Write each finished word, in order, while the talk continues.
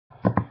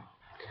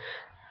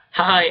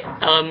Hi,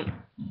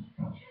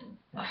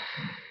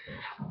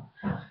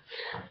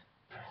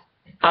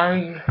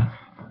 I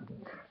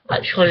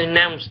actually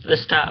announced the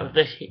start of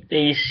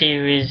these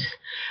series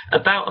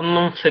about a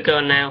month ago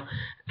now,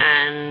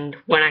 and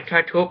when I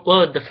tried to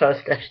upload the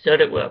first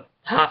episode, it was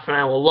half an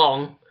hour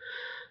long,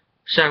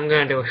 so I'm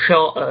going to do a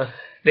shorter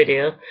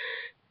video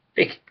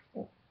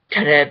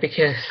today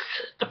because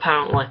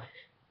apparently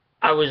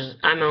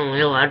I'm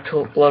only allowed to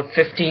upload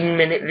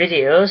 15-minute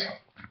videos,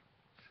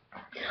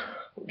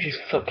 which is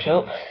fucked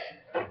up,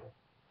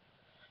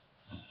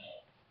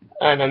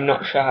 and I'm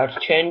not sure how to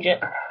change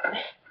it.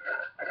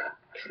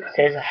 It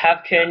says I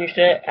have changed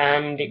it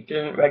and it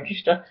doesn't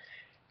register,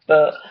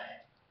 but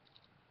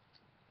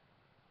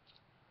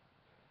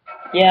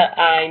yeah,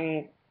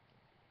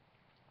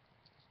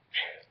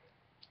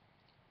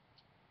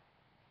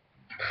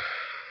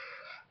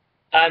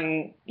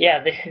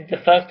 this is the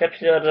first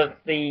episode of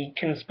the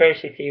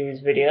conspiracy theories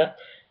video.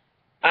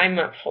 I'm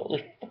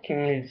absolutely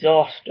fucking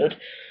exhausted,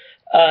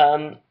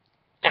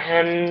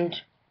 and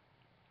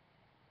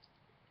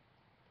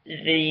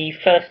the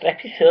first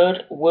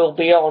episode will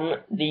be on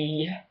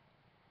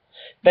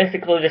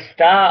basically the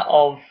start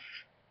of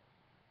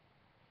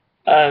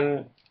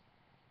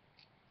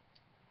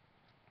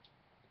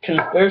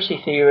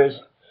conspiracy theories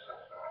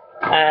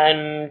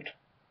and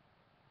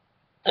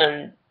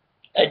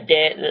a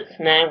date that's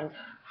now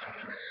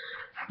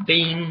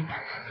been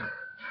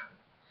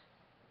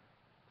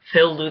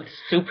filled with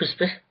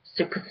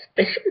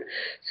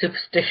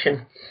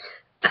superstition,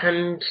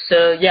 and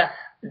so yeah,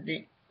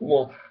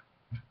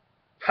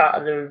 part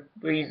of the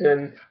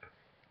reason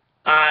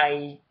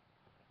I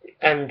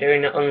am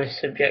doing it on this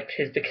subject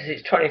is because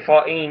it's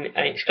 2014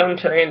 and it's gone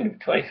to the end of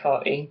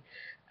 2014,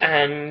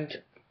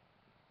 and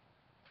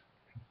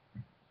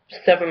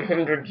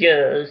 700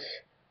 years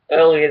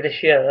earlier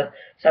this year,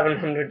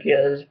 700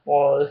 years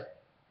was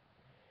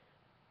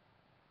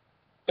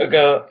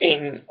ago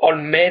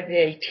on May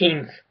the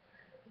 18th,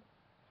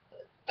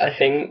 I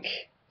think,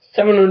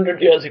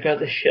 700 years ago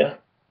this year,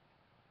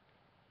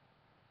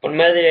 on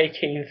May the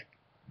 18th,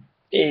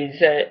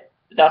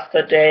 that's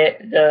the day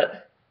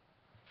that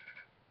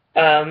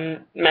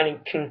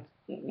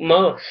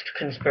most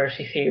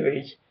conspiracy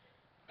theories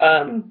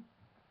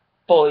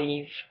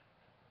believe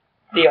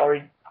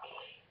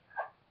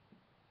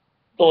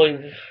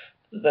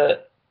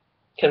that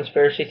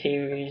conspiracy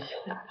theories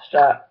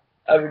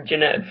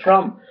originated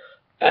from,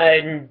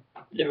 and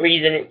the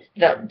reason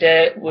that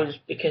date was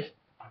because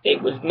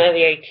it was May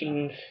the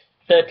 18th,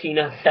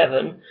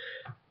 1307,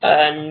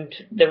 and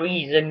the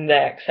reason they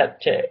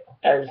accept it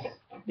as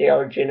the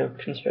origin of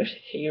conspiracy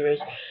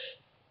theories,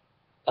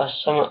 or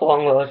something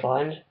along those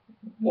lines,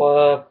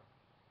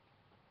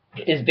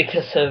 is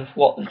because of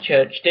what the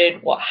church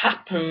did, what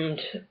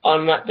happened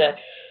on that day,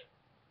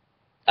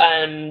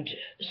 and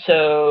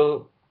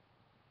so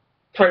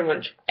pretty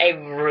much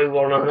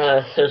everyone on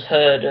Earth has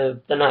heard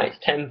of the Knights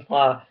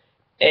Templar,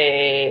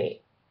 a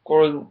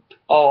group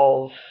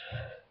of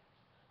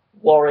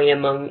warrior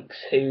monks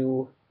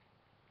who,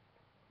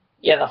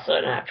 yeah, that's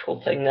an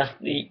actual thing, that's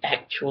the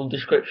actual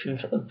description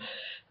for them,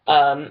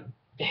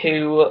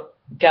 who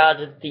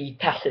guarded the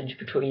passage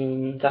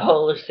between the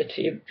holy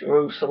city of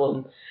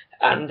Jerusalem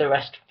and the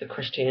rest of the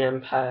Christian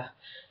Empire.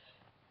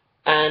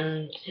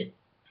 And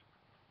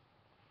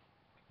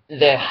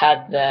they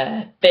had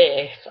their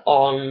base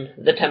on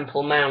the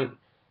Temple Mount,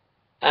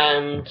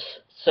 and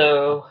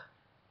so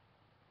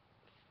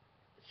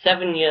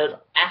 7 years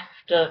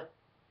after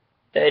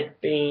they'd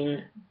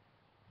been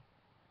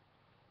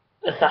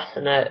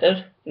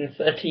assassinated in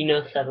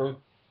 1307,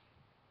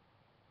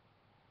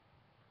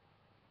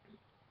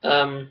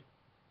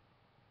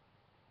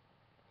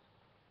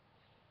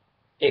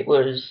 it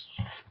was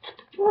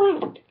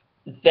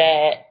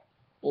their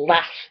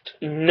last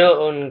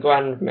known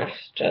Grand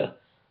Master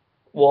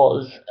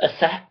was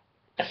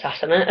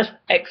assassinated,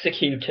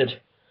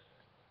 executed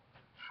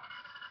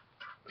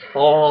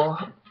for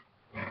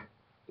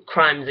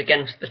crimes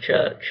against the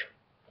church.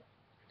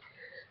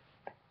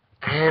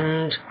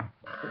 And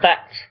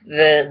that's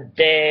the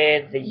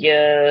day,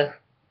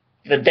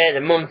 the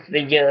month,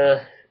 the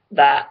year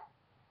that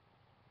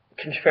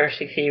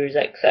conspiracy theories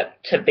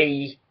accept to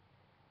be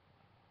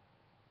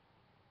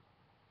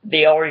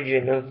the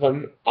origin of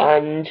them,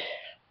 and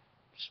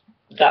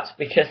that's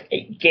because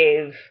it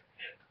gave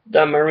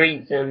them a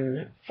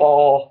reason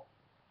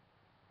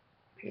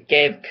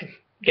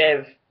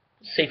gave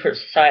secret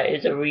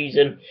societies a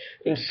reason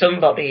and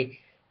somebody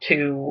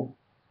to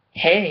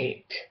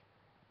hate,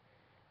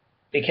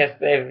 because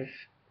they've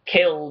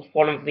killed off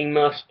one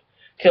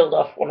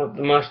of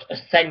the most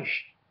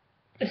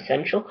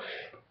essential,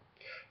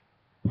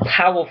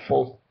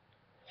 powerful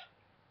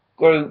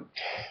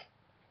groups.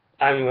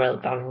 I'm really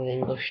bad with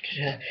English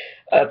today.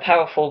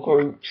 Powerful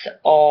groups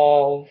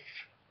of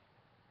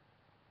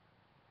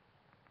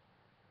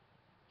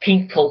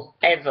people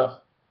ever.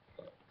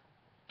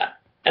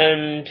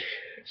 And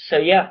so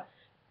yeah,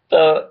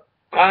 but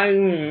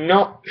I'm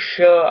not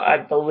sure I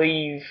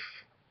believe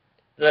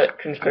that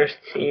conspiracy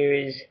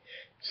theories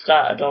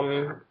started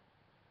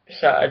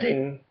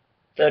in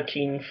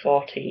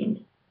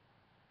 1314.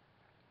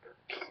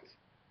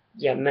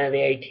 Yeah, May the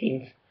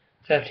 18th,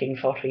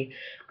 1314.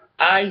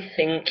 I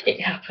think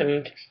it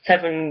happened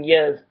 7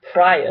 years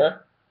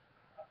prior,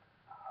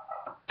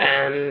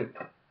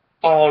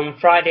 on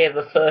Friday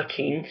the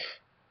 13th,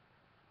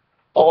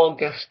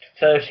 August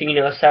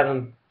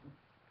 1307.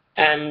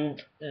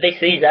 And this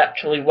is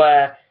actually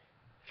where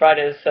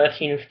Friday the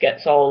 13th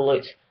gets all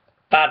its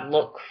bad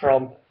luck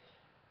from.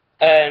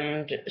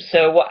 And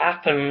so what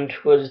happened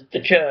was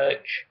the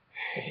church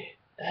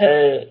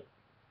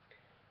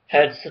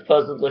had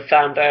supposedly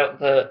found out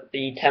that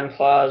the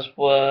Templars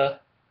were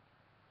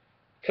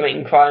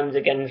committing crimes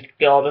against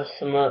God or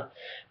something,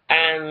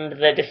 and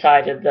they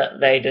decided that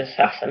they'd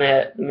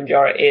assassinate the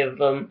majority of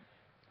them,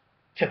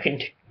 took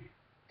into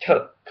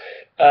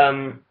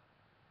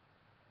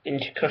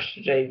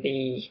custody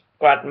the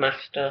Grand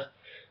Master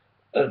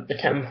of the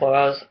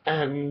Templars,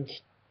 and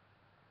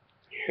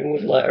who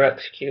was later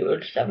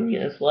executed 7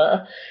 years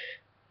later.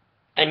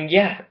 And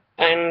yeah,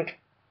 and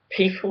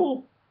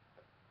people,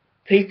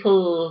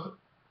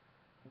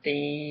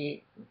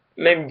 the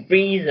main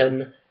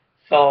reason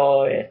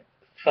for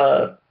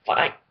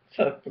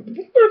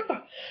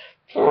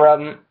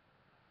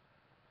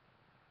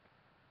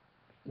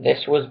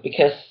this was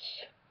because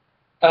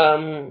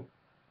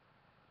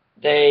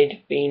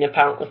they'd been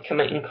apparently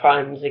committing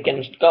crimes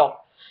against God,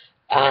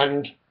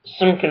 and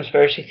some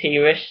conspiracy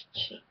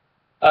theorists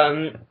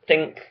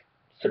think,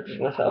 such as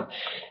myself,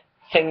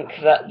 think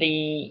that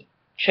the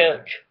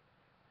church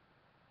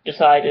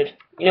decided,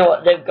 you know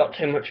what, they've got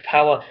too much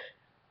power,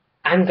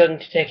 I'm going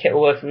to take it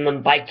away from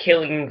them by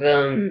killing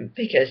them,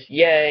 because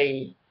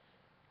yay,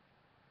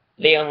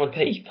 the only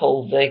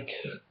people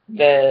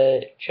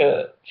the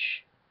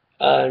church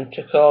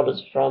took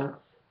orders from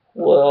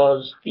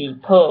was the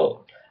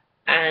Pope,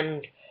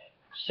 and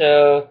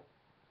so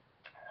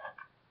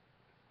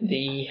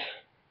the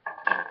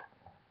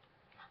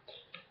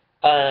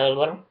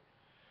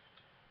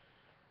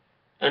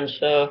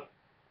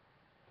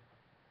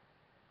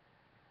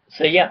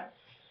so yeah,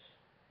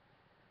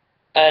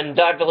 and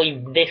I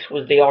believe this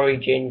was the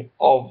origin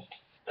of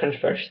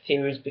conspiracy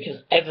theories,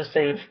 because ever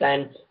since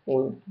then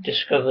we've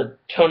discovered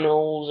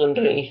tunnels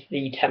underneath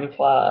the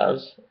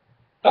Templars'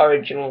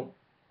 original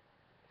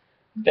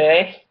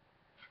base,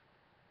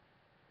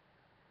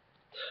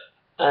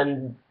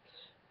 and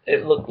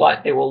it looked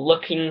like they were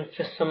looking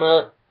for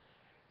something,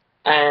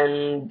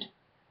 and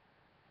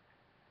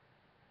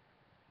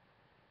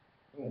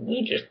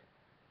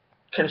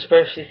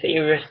conspiracy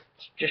theorists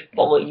just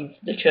believe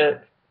the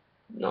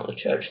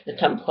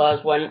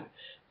Templars went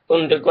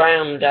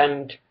underground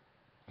and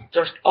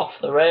just off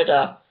the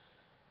radar,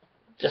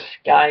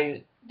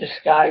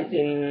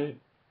 disguising,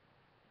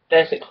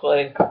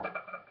 basically,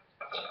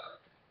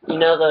 you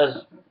know,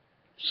 those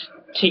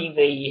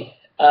TV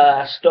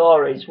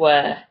stories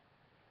where,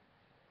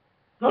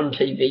 on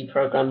TV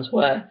programs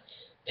where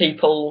there's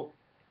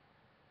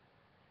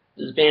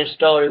been a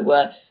story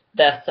where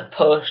they're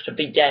supposed to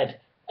be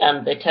dead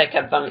and they take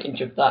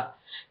advantage of that.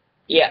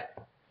 Yeah,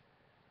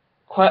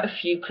 quite a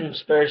few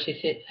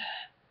conspiracy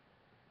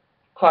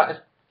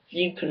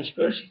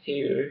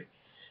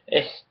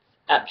theorists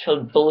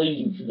actually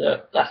believe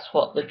that that's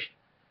what the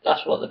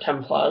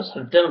Templars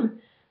have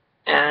done,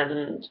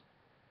 and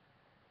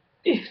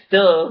if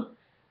so,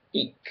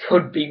 it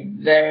could be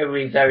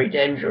very, very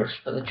dangerous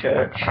for the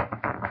church,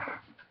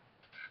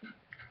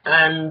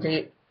 and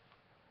it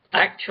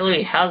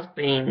actually has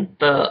been,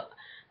 but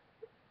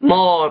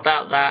more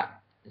about that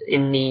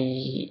in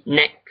the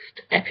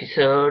next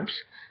episodes.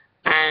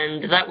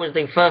 And that was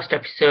the first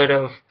episode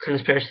of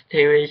Conspiracy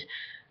Theories.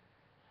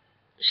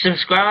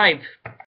 Subscribe!